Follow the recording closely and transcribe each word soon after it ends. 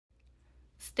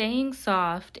Staying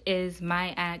soft is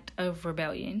my act of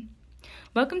rebellion.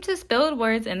 Welcome to Spilled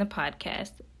Words in the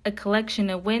Podcast, a collection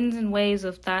of winds and waves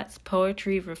of thoughts,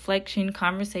 poetry, reflection,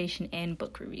 conversation, and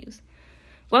book reviews.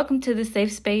 Welcome to the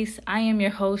safe space. I am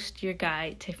your host, your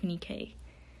guide, Tiffany K.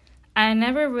 I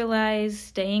never realized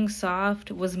staying soft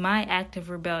was my act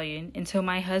of rebellion until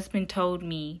my husband told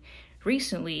me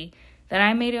recently that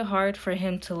I made it hard for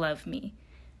him to love me.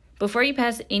 Before you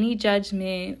pass any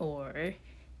judgment or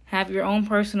have your own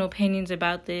personal opinions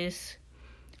about this,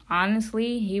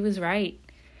 honestly, he was right.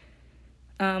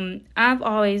 I've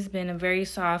always been a very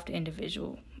soft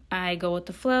individual. I go with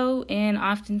the flow, and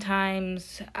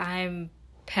oftentimes I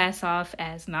pass off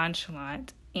as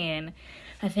nonchalant. And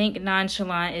I think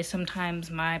nonchalant is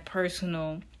sometimes my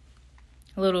personal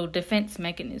little defense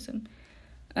mechanism.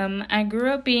 I grew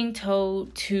up being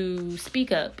told to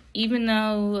speak up, even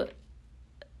though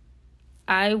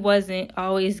I wasn't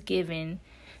always given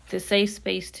the safe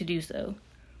space to do so.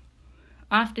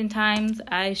 Oftentimes,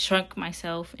 I shrunk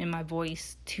myself and my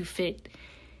voice to fit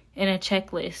in a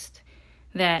checklist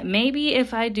that maybe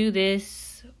if I do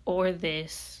this or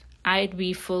this, I'd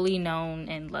be fully known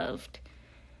and loved.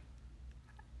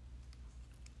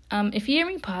 If you hear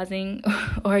me pausing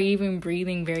or even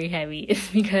breathing very heavy, it's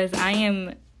because I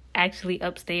am actually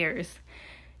upstairs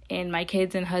and my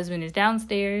kids and husband is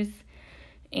downstairs.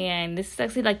 And this is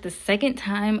actually like the second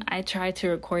time I tried to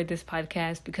record this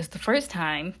podcast because the first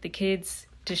time the kids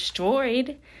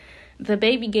destroyed the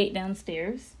baby gate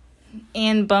downstairs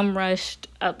and bum rushed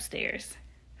upstairs.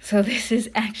 So this is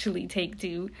actually take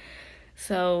two.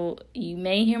 So you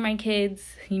may hear my kids,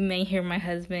 you may hear my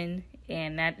husband,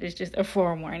 and that is just a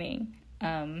forewarning.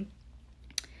 But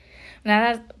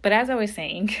as I was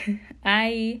saying,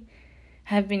 I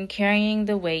have been carrying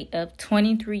the weight of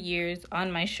 23 years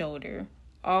on my shoulder,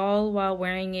 all while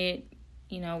wearing it,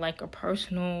 like a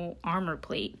personal armor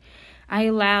plate. I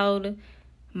allowed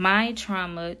my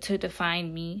trauma to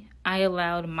define me. I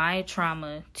allowed my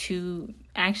trauma to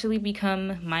actually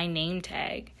become my name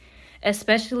tag,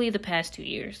 especially the past 2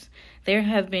 years. There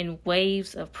have been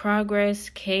waves of progress,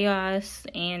 chaos,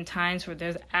 and times where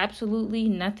there's absolutely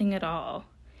nothing at all.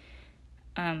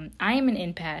 I am an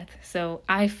empath, so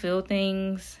I feel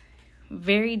things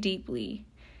very deeply.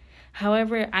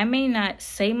 However, I may not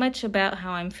say much about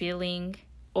how I'm feeling,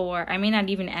 or I may not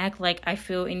even act like I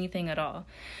feel anything at all.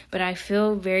 But I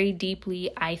feel very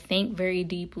deeply, I think very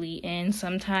deeply, and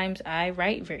sometimes I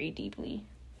write very deeply.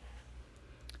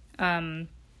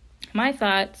 My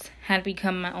thoughts had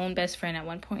become my own best friend at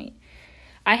one point.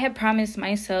 I had promised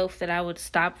myself that I would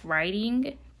stop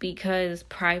writing because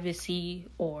privacy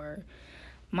or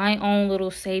my own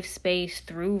little safe space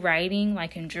through writing,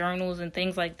 like in journals and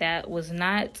things like that, was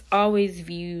not always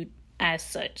viewed as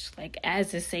such, like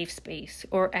as a safe space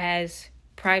or as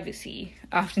privacy.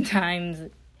 Oftentimes,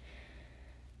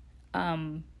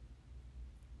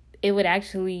 it would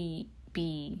actually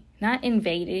be not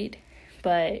invaded,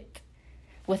 but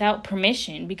without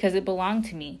permission because it belonged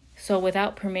to me. So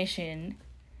without permission,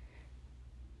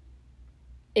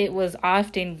 it was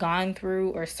often gone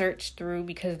through or searched through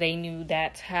because they knew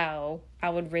that's how I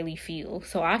would really feel.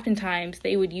 So oftentimes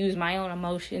they would use my own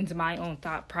emotions, my own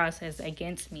thought process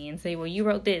against me and say, well, you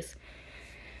wrote this,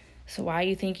 so why are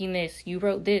you thinking this? You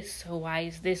wrote this, so why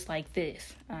is this like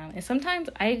this? And sometimes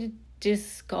I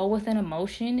just go with an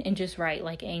emotion and just write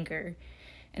like anger.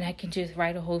 And I can just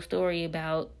write a whole story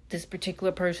about this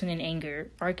particular person in anger.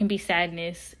 Or it can be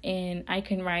sadness, and I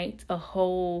can write a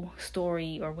whole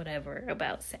story or whatever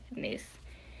about sadness.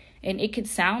 And it could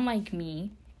sound like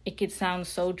me. It could sound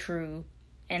so true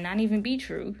and not even be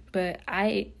true. But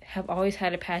I have always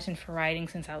had a passion for writing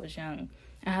since I was young.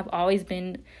 I have always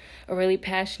been a really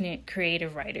passionate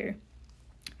creative writer.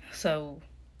 So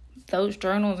those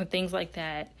journals and things like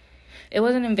that, it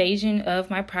was an invasion of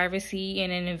my privacy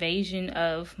and an invasion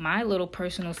of my little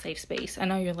personal safe space. I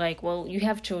know you're like, well, you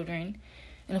have children.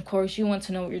 And of course, you want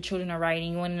to know what your children are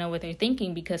writing. You want to know what they're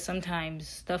thinking because sometimes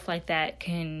stuff like that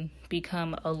can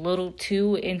become a little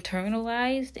too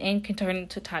internalized and can turn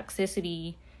into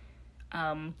toxicity.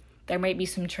 There might be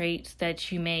some traits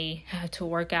that you may have to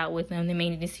work out with them. They may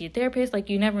need to see a therapist. Like,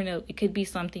 you never know. It could be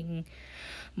something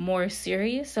more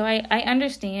serious. So I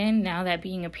understand now that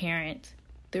being a parent,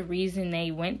 the reason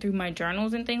they went through my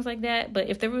journals and things like that. But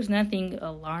if there was nothing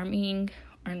alarming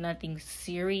or nothing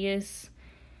serious,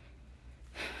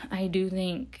 I do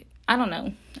think, I don't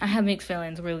know. I have mixed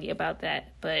feelings really about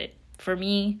that. But for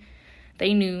me,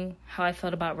 they knew how I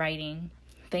felt about writing.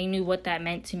 They knew what that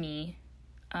meant to me.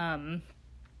 And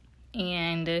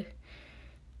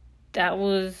that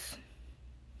was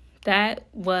that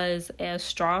was a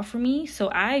straw for me. So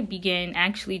I began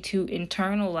actually to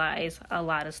internalize a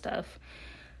lot of stuff.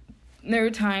 There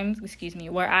were times,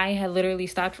 where I had literally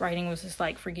stopped writing, was just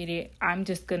like, forget it. I'm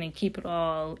just going to keep it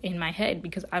all in my head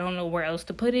because I don't know where else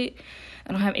to put it.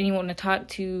 I don't have anyone to talk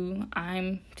to.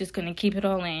 I'm just going to keep it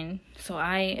all in. So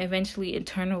I eventually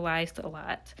internalized a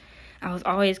lot. I was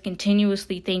always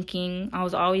continuously thinking. I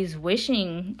was always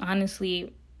wishing,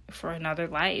 honestly, for another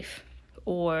life.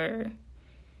 Or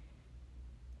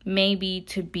maybe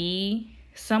to be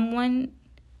someone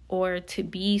or to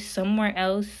be somewhere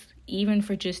else, even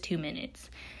for just 2 minutes.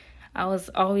 I was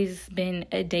always been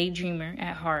a daydreamer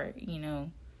at heart,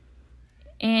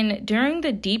 And during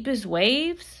the deepest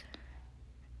waves,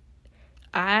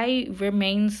 I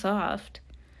remained soft,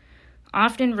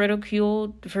 often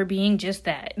ridiculed for being just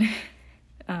that.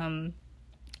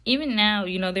 Even now,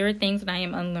 there are things that I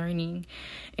am unlearning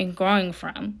and growing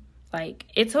from. Like,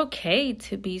 it's okay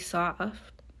to be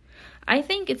soft. I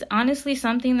think it's honestly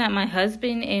something that my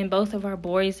husband and both of our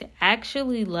boys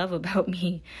actually love about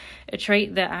me, a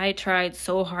trait that I tried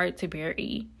so hard to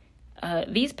bury.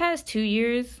 These past 2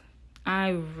 years, I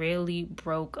really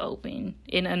broke open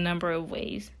in a number of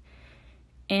ways.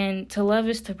 And to love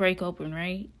is to break open,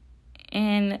 right?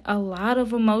 And a lot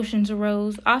of emotions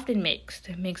arose, often mixed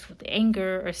with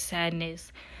anger or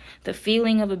sadness, the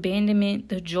feeling of abandonment,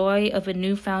 the joy of a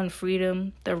newfound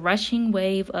freedom, the rushing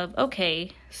wave of,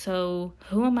 okay, so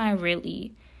who am I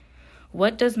really?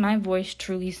 What does my voice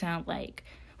truly sound like?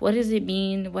 What does it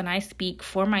mean when I speak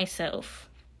for myself?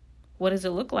 What does it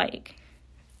look like?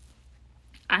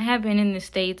 I have been in the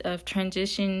state of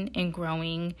transition and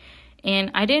growing, and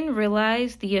I didn't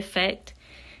realize the effect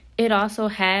it also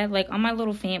had on my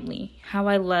little family, how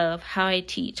I love, how I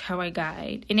teach, how I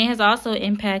guide. And it has also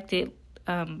impacted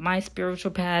my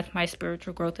spiritual path, my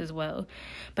spiritual growth as well.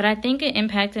 But I think it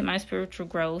impacted my spiritual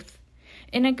growth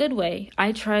in a good way.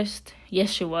 I trust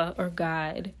Yeshua or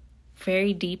God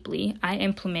very deeply. I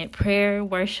implement prayer,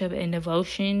 worship, and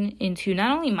devotion into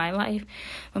not only my life,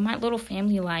 but my little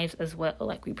family lives as well.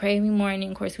 We pray every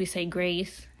morning. Of course, we say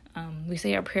grace. We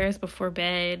say our prayers before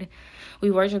bed.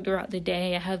 We worship throughout the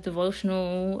day. I have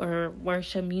devotional or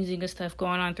worship music and stuff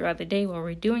going on throughout the day while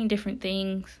we're doing different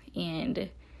things. And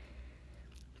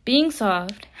being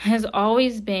soft has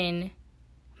always been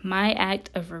my act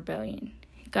of rebellion.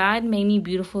 God made me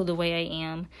beautiful the way I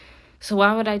am. So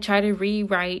why would I try to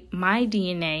rewrite my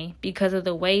DNA because of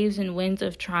the waves and winds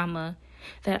of trauma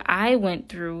that I went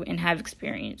through and have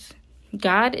experienced?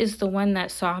 God is the one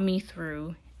that saw me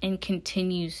through and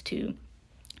continues to.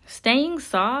 Staying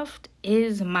soft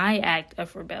is my act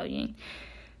of rebellion.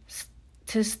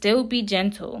 To still be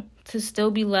gentle, to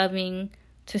still be loving,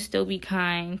 to still be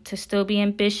kind, to still be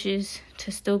ambitious,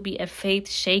 to still be a faith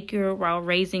shaker while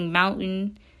raising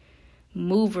mountain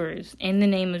movers in the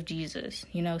name of Jesus.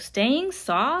 Staying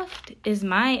soft is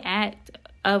my act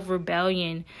of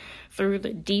rebellion through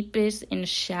the deepest and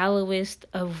shallowest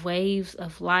of waves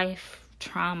of life,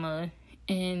 trauma,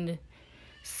 and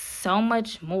so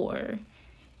much more.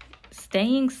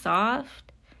 Staying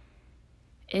soft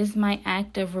is my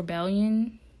act of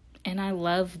rebellion, and I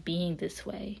love being this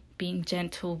way. Being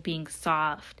gentle, being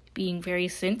soft, being very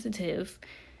sensitive.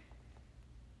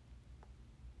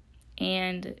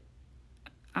 And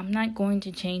I'm not going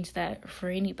to change that for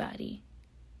anybody.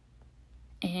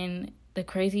 And the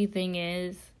crazy thing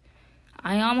is,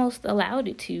 I almost allowed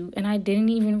it to, and I didn't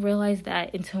even realize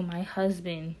that until my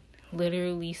husband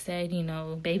literally said,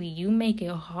 baby, you make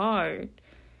it hard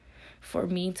for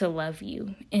me to love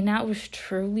you. And that was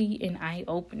truly an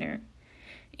eye-opener.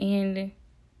 And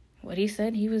what he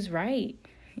said, he was right.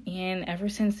 And ever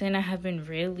since then, I have been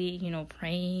really,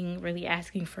 praying, really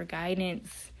asking for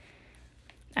guidance.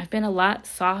 I've been a lot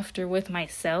softer with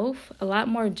myself, a lot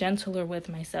more gentler with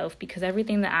myself, because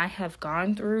everything that I have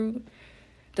gone through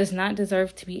does not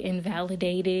deserve to be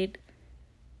invalidated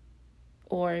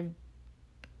or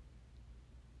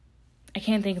I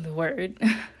can't think of the word.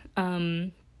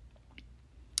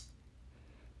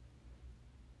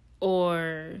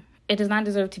 Or it does not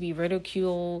deserve to be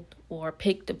ridiculed or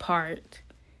picked apart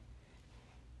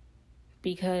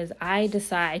because I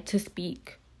decide to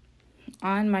speak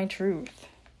on my truth.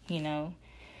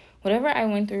 Whatever I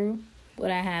went through, what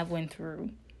I have went through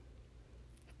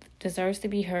deserves to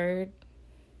be heard.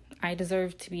 I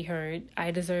deserve to be heard.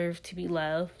 I deserve to be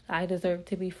loved. I deserve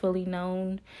to be fully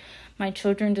known. My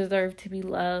children deserve to be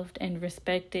loved and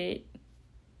respected.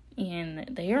 And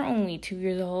they are only 2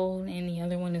 years old, and the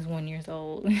other one is 1 year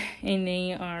old. And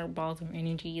they are balls of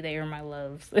energy. They are my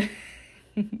loves.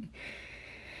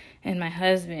 And my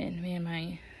husband, man,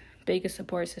 my biggest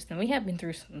support system. We have been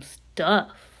through some stuff.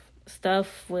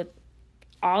 stuff with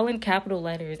all in capital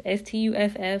letters,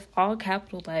 STUFF, all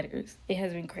capital letters. It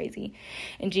has been crazy.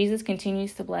 And Jesus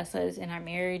continues to bless us in our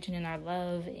marriage and in our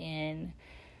love and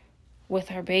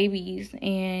with our babies.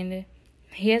 And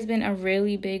he has been a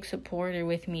really big supporter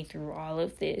with me through all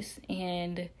of this.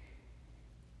 And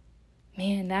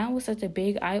man, that was such a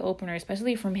big eye-opener,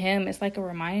 especially from him. It's like a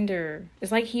reminder.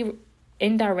 It's like he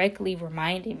indirectly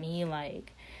reminded me,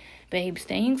 like, babe,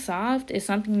 staying soft is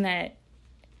something that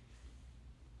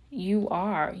you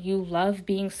are. You love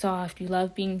being soft. You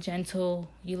love being gentle.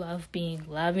 You love being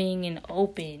loving and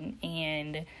open.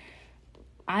 And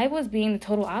I was being the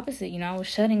total opposite. I was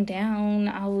shutting down.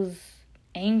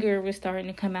 Anger was starting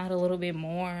to come out a little bit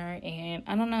more. And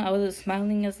I don't know, I wasn't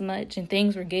smiling as much. And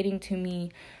things were getting to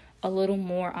me a little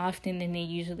more often than they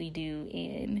usually do.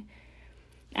 And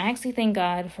I actually thank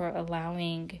God for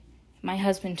allowing my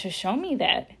husband to show me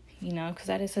that, because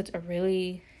that is such a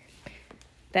really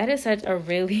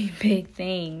big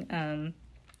thing.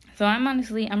 So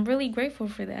I'm really grateful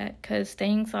for that, because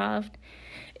staying soft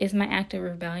is my act of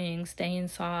rebellion. Staying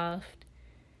soft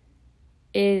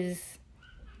is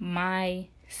my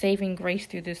saving grace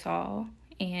through this all.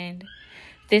 And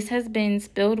this has been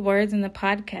Spilled Words in the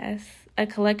Podcast, a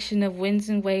collection of winds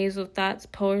and waves of thoughts,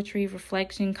 poetry,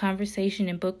 reflection, conversation,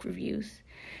 and book reviews.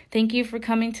 Thank you for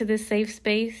coming to this safe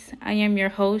space. I am your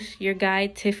host, your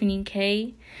guide, Tiffany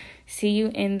K. See you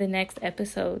in the next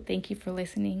episode. Thank you for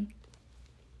listening.